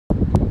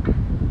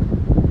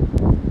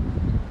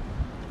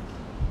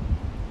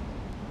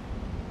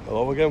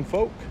Hello again,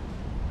 folk.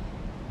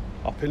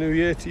 Happy New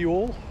Year to you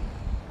all.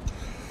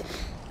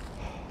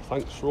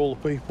 Thanks for all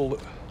the people that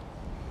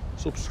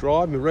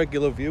subscribe, my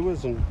regular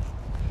viewers and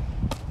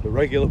the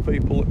regular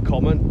people that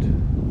comment.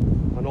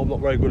 I know I'm not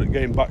very good at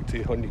getting back to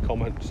you on your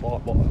comments,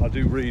 but I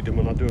do read them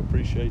and I do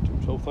appreciate them,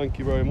 so thank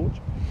you very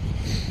much.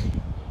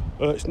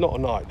 It's not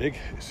a night dig,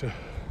 it's a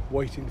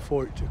waiting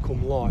for it to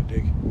come light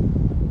dig.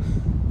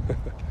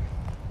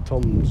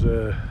 Tom's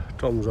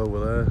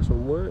over there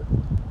somewhere.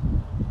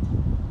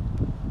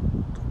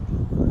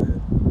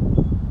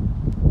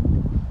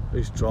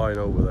 He's trying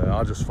over there.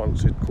 I just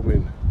fancied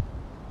coming.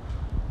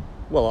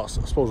 Well, I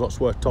suppose that's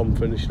where Tom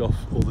finished off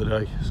the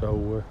other day.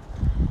 So,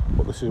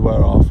 but this is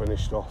where I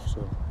finished off.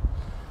 So,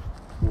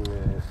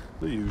 yeah,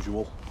 the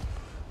usual.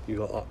 You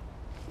got that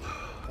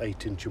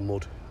 8-inch of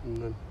mud,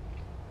 and then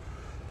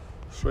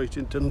straight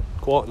into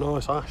quite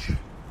nice ash.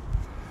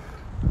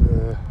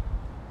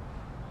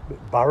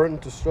 Bit barren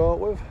to start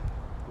with.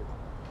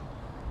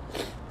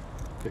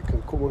 It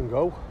can come and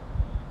go.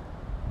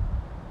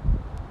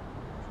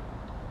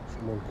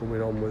 Someone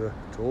coming on with a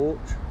torch.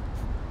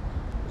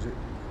 Is it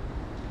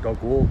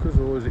dog walkers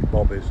or is it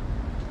bobbies?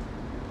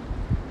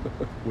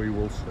 We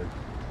will see.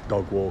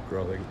 Dog walker,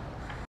 I think.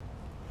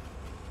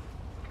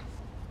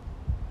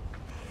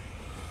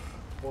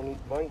 One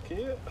bank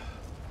here.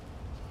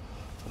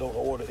 I don't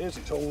know what it is.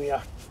 It's only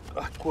aqua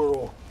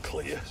or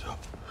clear, so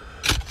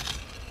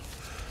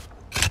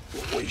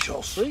we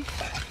shall see.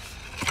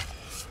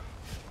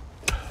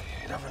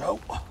 You never know.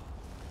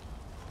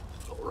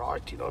 It's got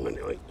writing on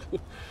anyway.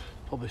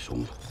 Probably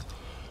some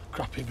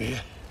crappy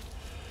beer.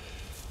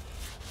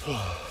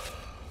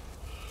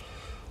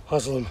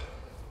 Haslam,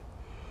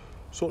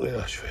 Sutton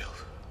Ashfield,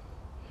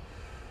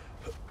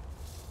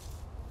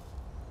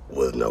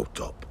 with no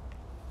top.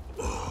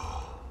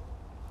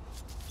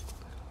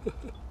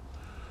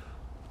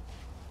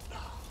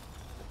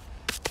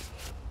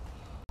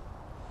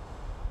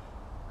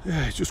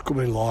 Yeah, it's just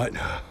coming light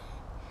now.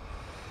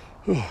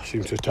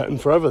 Seems to have taken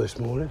forever this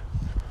morning.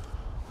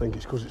 I think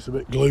it's because it's a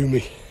bit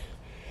gloomy.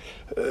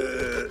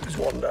 There's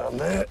one down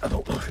there. I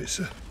don't know if it's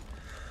a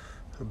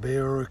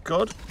beer or a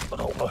cod. I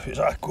don't know if it's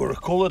aqua or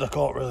coloured. I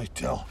can't really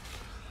tell.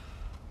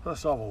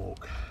 Let's have a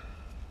look.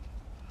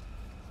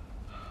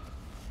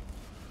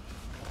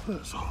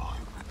 Let's have a look.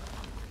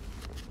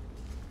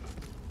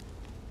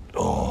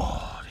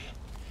 Oh,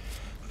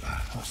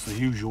 that's the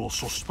usual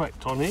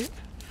suspect on it.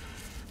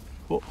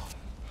 But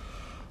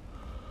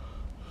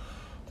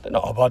they're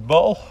not a bad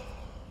bottle.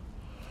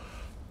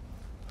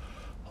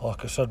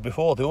 Like I said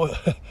before, they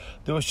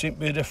always seem to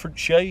be a different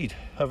shade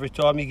every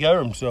time you get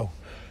them, so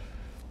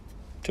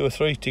 2 or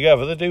 3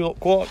 together, they do look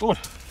quite good.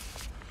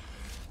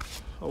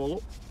 Have a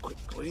look, quick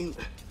clean.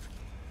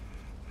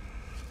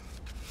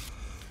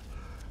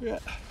 Yeah,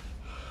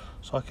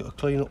 looks like it'll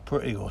clean up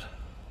pretty good.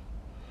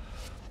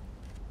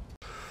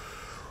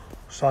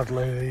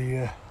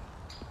 Sadly,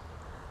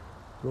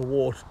 the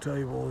water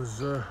table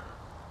has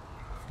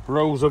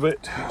rose a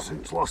bit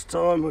since last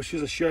time, which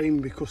is a shame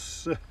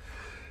because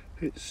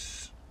it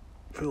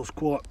feels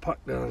quite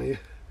packed down here.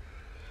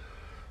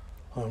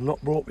 I've not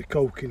brought my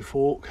coking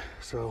fork,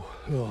 so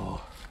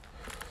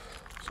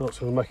it's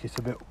going to make it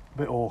a bit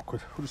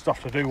awkward. We'll just have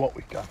to do what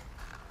we can.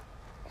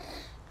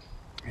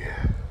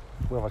 Yeah,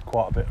 we've had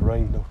quite a bit of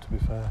rain though, to be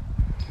fair.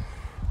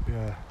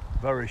 Yeah,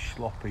 very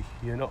sloppy.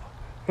 You're not,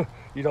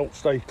 you don't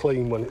stay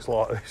clean when it's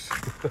like this.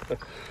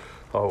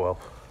 Oh well,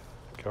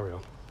 carry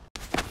on.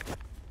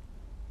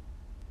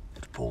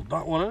 Just pulled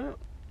that one out.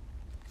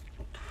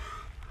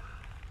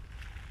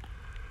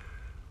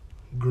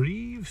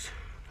 Greaves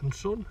and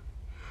Son,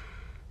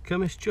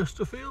 Chemist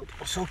Chesterfield.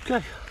 That's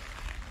okay.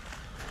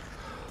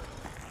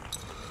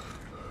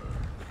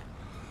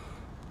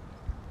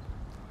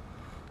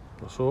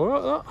 That's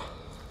alright,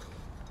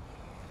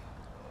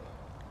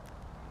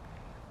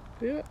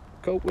 that. Yeah,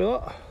 cope with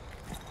that.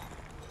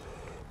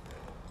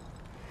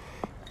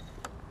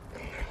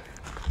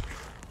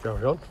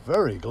 Carry on.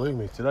 Very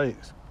gloomy today.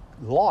 It's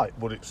light,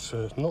 but it's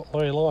not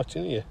very light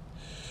in here.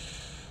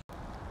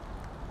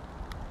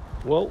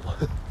 Well,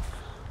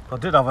 I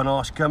did have a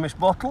nice Chemist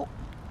bottle,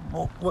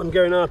 but when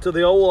going out of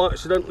the hole I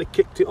accidentally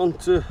kicked it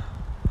onto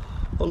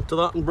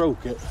that and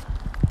broke it.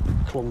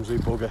 Clumsy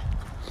bugger.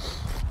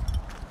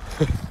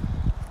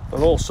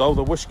 And also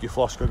the whiskey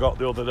flask I got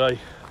the other day,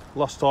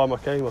 last time I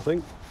came, I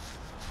think,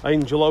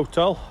 Angel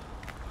Hotel.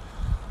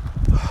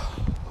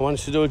 I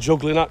managed to do a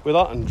juggling act with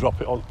that and drop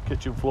it on the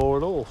kitchen floor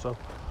and all, so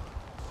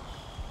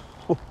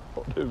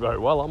not doing very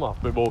well. I'm gonna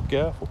have to be more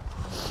careful.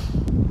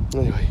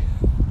 Anyway,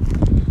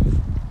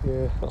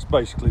 yeah, that's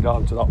basically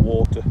down to that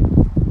water.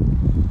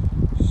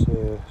 It's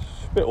a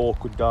bit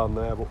awkward down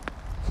there, but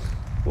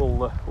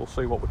we'll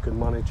see what we can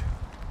manage.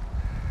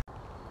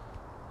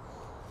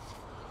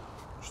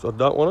 Just had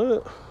that one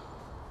out.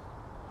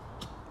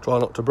 Try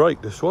not to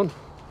break this one.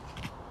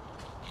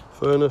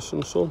 Furnace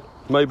and Son.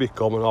 Maybe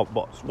common up,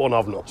 but it's one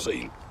I've not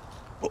seen.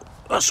 But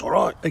that's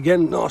alright.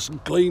 Again, nice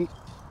and clean.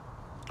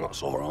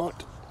 That's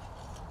alright.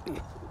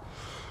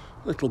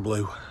 Little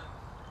blue.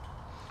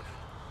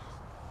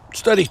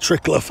 Steady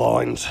trickle of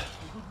finds.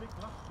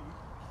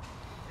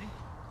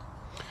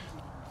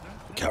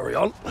 carry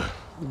on.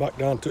 Back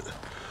down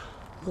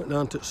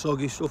to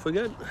soggy stuff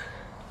again.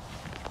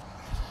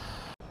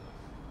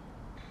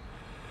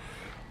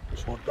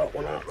 Just want that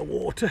one out of the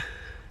water.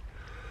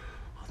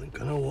 I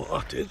think I know what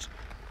that is.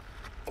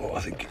 Oh,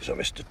 I think it's a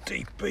Mr.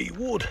 TP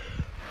wood.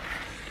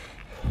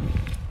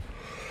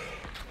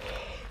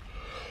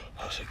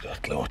 That's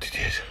exactly what it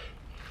is.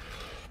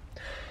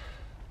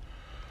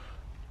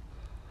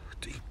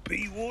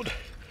 TP wood.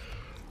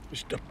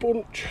 Mr.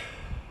 Punch.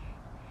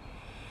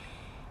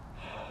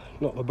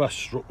 Not the best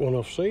struck one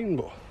I've seen,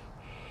 but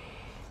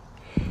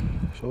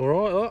it's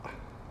alright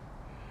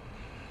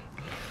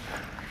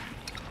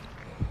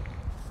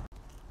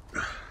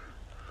that.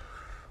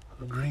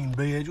 The green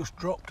beer just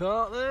dropped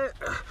out there.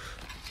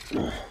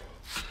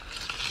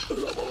 Let's have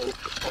a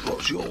look. I'm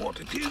not sure what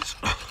it is.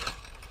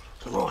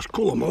 It's a nice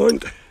colour,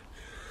 mind.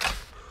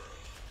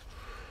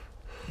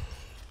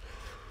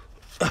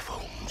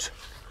 F-Holmes.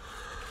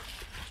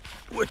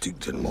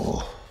 Whittington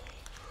Moor.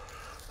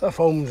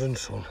 F-Holmes and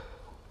Son.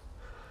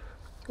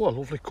 What a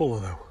lovely colour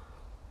though.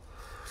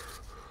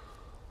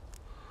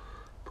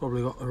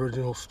 Probably got the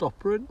original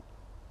stopper in.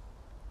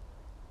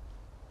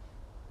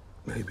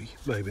 Maybe,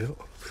 maybe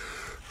not.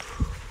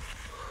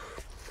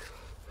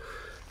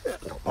 Yeah,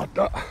 not bad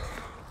that.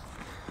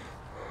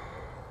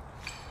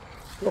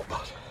 Not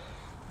bad.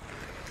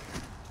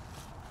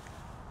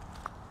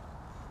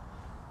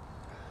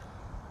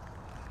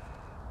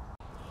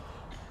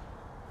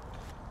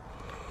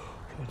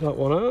 Get that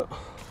one out.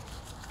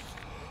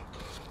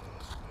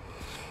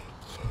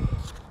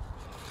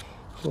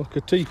 Like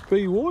a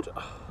TP wood.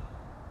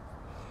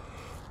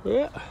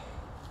 Yeah.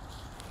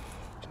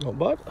 It's not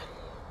bad.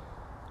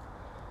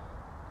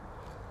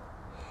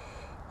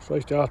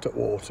 Straight out at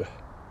water.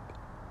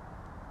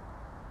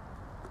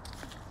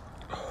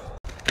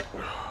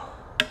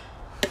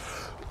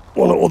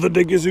 One of the other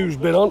diggers who's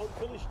been on.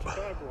 Finished the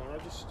bag one.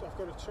 I've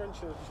got a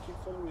trench and I just keep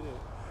following it.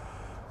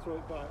 Throw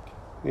it back.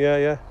 Yeah,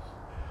 yeah.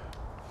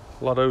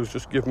 Laddo's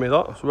just given me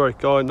that. It's very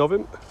kind of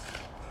him.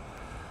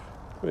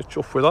 I'm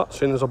chuffed with that,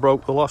 seeing as I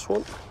broke the last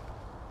one.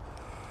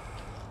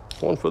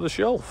 One for the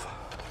shelf.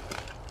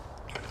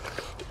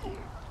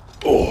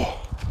 Oh,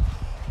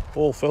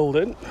 all filled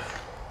in.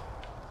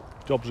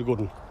 Job's a good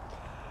one.